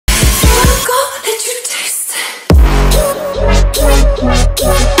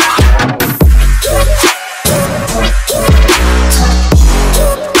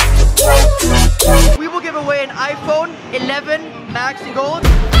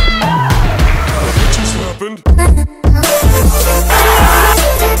happened?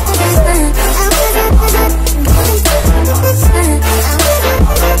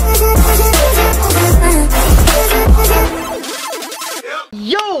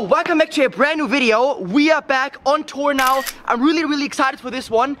 Yo, welcome back to a brand new video. We are back on tour now. I'm really excited for this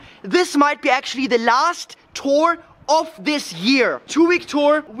one. This might be actually the last tour of this year. 2-week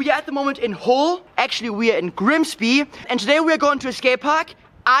tour. We are at the moment in Hull. Actually, we are in Grimsby. And today we are going to a skate park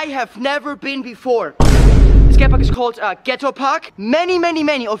I have never been before. The skate park is called Ghetto Park.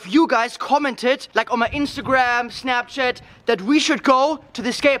 Many of you guys commented, like on my Instagram, Snapchat, that we should go to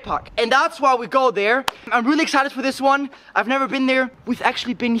the skate park. And that's why we go there. I'm really excited for this one. I've never been there. We've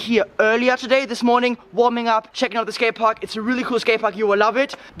actually been here earlier today, this morning, warming up, checking out the skate park. It's a really cool skate park. You will love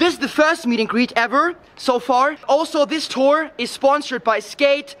it. This is the first meet and greet ever so far. Also, this tour is sponsored by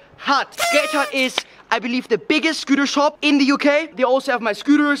Skate Hut. Skate Hut is, I believe, the biggest scooter shop in the UK. They also have my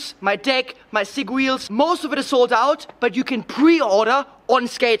scooters, my deck, my SIG wheels. Most of it is sold out, but you can pre-order on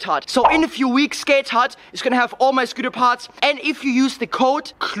Skate Hut. So in a few weeks, Skate Hut is gonna have all my scooter parts. And if you use the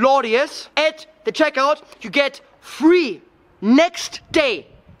code Claudius at the checkout, you get free next day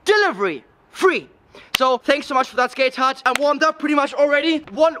delivery. Free. So thanks so much for that, Skate Hut. I'm warmed up pretty much already.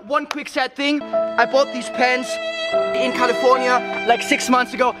 One quick sad thing. I bought these pants in California like 6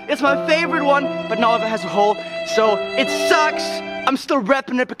 months ago. It's my favorite one, but now it has a hole, so it sucks. I'm still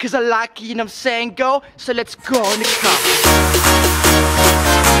repping it because I like it, you know what I'm saying? Go, so let's go in the car.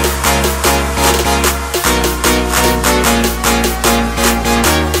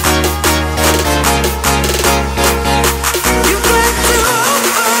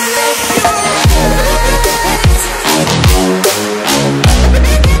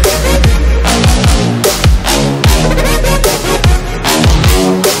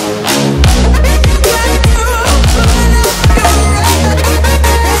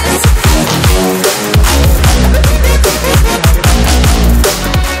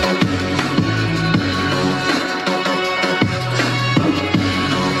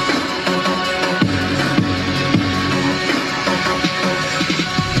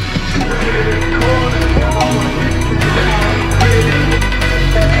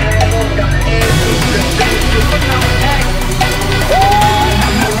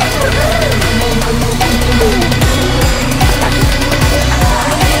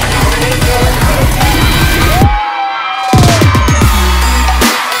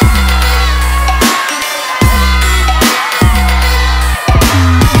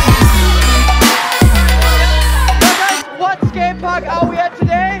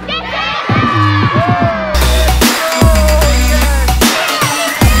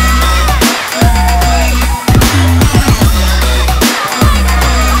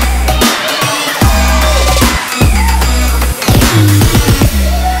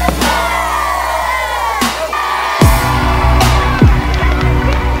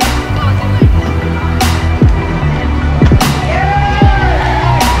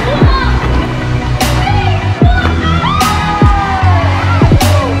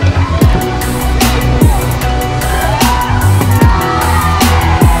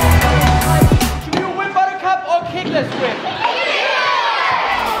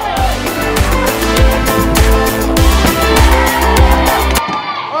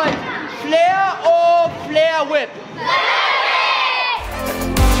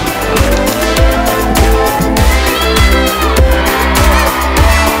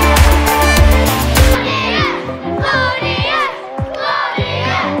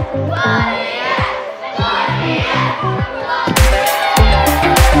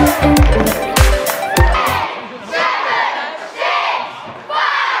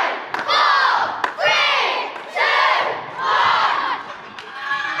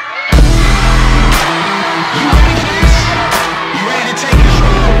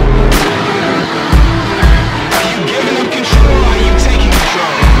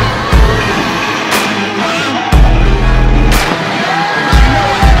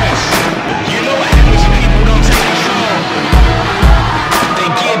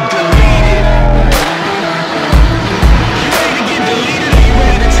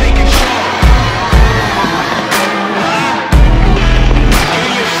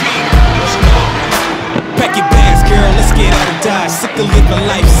 Sick of living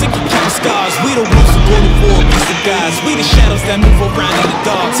life, sick of counting scars. We the ones who go to war against the gods. We the shadows that move around in the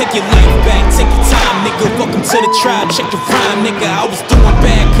dark. Take your life back, take your time, nigga. Welcome to the tribe, check the rhyme, nigga. I was doing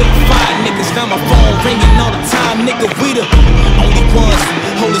bad, couldn't find niggas. Now my phone ringing all the time, nigga. We the only ones,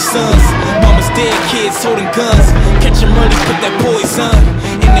 holy sons. Mama's dead, kids holding guns. Catch 'em early, put that poison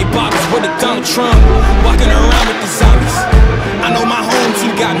in they bottles with a Donald Trump. Walking around with the zombies. I know my home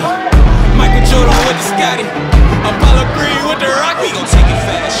team got me. Michael Jordan with the Scotty.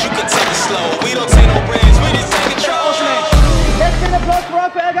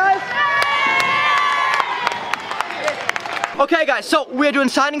 are doing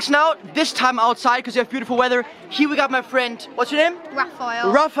signings now, this time outside because you have beautiful weather. Here we got my friend, what's your name?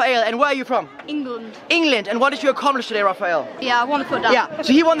 Raphael. Raphael, and where are you from? England. England, and what did you accomplish today, Raphael? Yeah, I won the foot down. Yeah,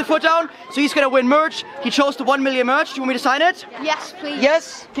 so he won the foot down, so he's gonna win merch. He chose the 1 million merch. Do you want me to sign it? Yes, please.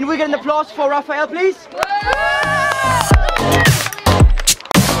 Yes? Can we get an applause for Raphael, please?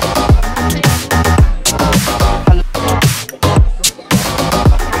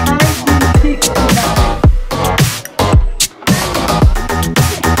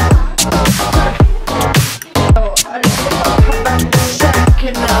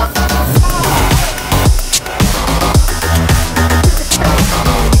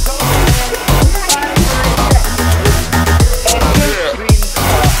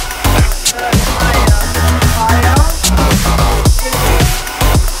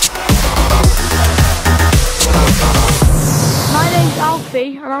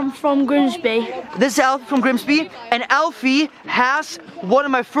 And I'm from Grimsby. This is Alfie from Grimsby, and Alfie has one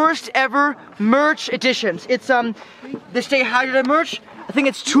of my first ever merch editions. It's the Stay Hydrated merch. I think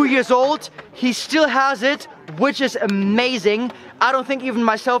it's 2 years old. He still has it, which is amazing. I don't think even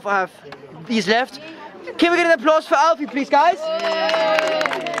myself I have these left. Can we get an applause for Alfie, please, guys?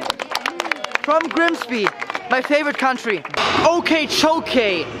 From Grimsby, my favorite country. Okay,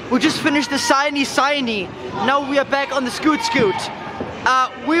 Chokey. We just finished the signy. Now we are back on the scoot.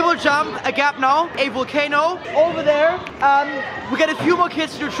 We will jump a gap now, a volcano. Over there, we get a few more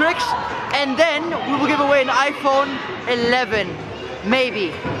kids to do tricks, and then we will give away an iPhone 11.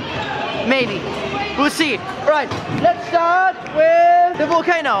 Maybe. We'll see. All right, let's start with the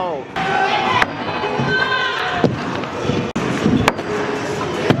volcano.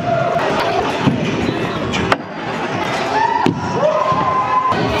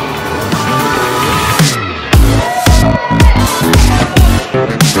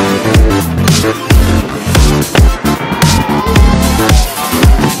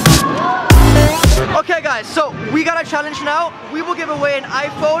 Okay guys, so we got a challenge now. We will give away an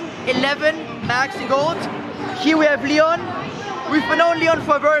iPhone 11 Max in gold. Here we have Leon. We've been known Leon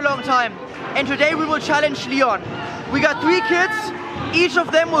for a very long time, and today we will challenge Leon. We got 3 kids, each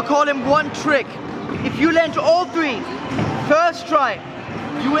of them will call him one trick. If you land all 3, first try,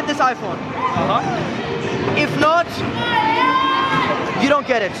 you win this iPhone. If not, you don't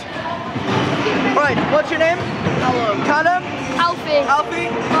get it. Alright, what's your name? Callum? Alfie. Alfie?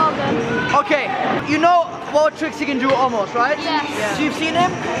 Morgan. Okay, you know what tricks he can do almost, right? Yes. Yeah. So you've seen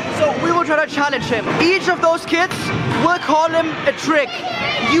him? So we will try to challenge him. Each of those kids will call him a trick.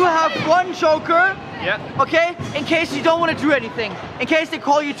 You have one joker, okay? In case you don't want to do anything. In case they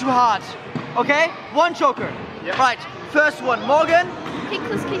call you too hard. Okay? One joker. Right, first one. Morgan?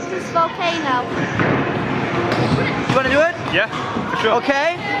 Kickless volcano. You want to do it? Yeah, for sure.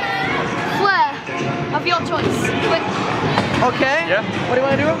 Okay. Flare. Of your choice. Quick. Okay. Yeah. What do you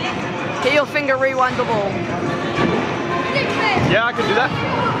want to do? Heel finger rewind the ball. Yeah, I can do that.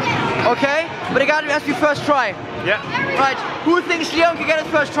 Okay, but it got to be first try. Yeah. Right, who thinks Leon can get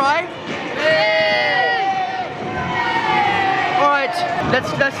his first try? Alright, let's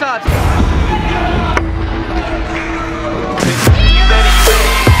start.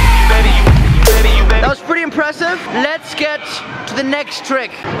 That was pretty impressive. Let's get to the next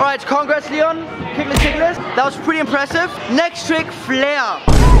trick. Alright, congrats Leon. Kickless. That was pretty impressive. Next trick, flare.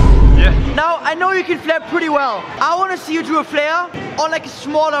 Yeah. Now, I know you can flare pretty well. I want to see you do a flare on like a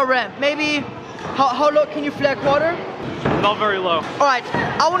smaller ramp. Maybe, how low can you flare? Quarter? Not very low. Alright,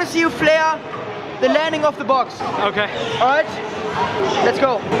 I want to see you flare the landing of the box. Okay. Alright, let's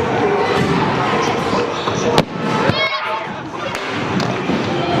go.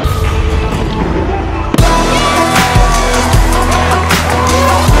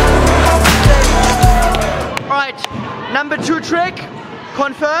 Alright, number 2 trick,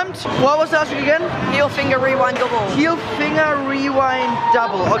 confirmed. What was the last trick again? Heel finger rewind double. Heel finger rewind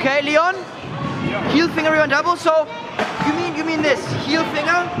double. Okay, Leon? Heel finger rewind double. So you mean this? Heel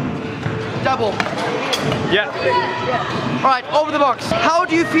finger double. Yeah. Alright, over the box. How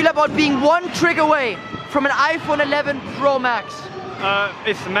do you feel about being one trick away from an iPhone 11 Pro Max?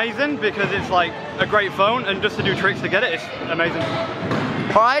 It's amazing because it's like a great phone, and just to do tricks to get it, it's amazing.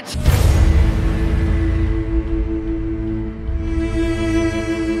 Alright.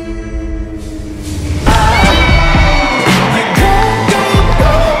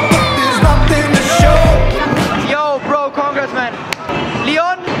 Congrats, man.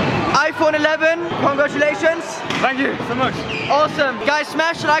 Leon, iPhone 11, congratulations. Thank you so much. Awesome. Guys,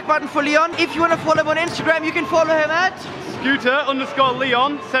 smash the like button for Leon. If you want to follow him on Instagram, you can follow him at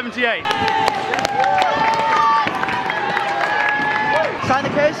Scooter_Leon78. Sign the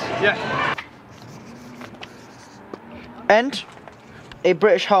case. Yeah. And a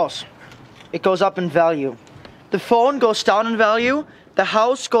British house, it goes up in value. The phone goes down in value. The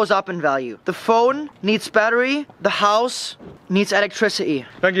house goes up in value. The phone needs battery. The house needs electricity.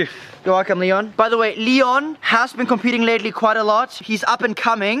 Thank you. You're welcome, Leon. By the way, Leon has been competing lately quite a lot. He's up and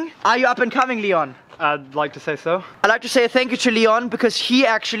coming. Are you up and coming, Leon? I'd like to say so. I'd like to say thank you to Leon because he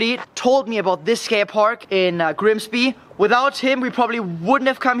actually told me about this skate park in Grimsby. Without him, we probably wouldn't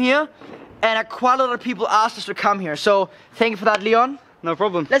have come here. And quite a lot of people asked us to come here. So thank you for that, Leon. No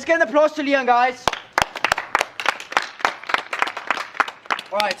problem. Let's get an applause to Leon, guys.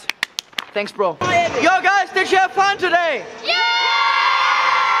 Alright. Thanks, bro. Yo, guys, did you have fun today? Yeah!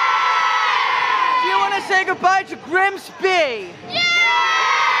 Do you want to say goodbye to Grimsby? Yeah!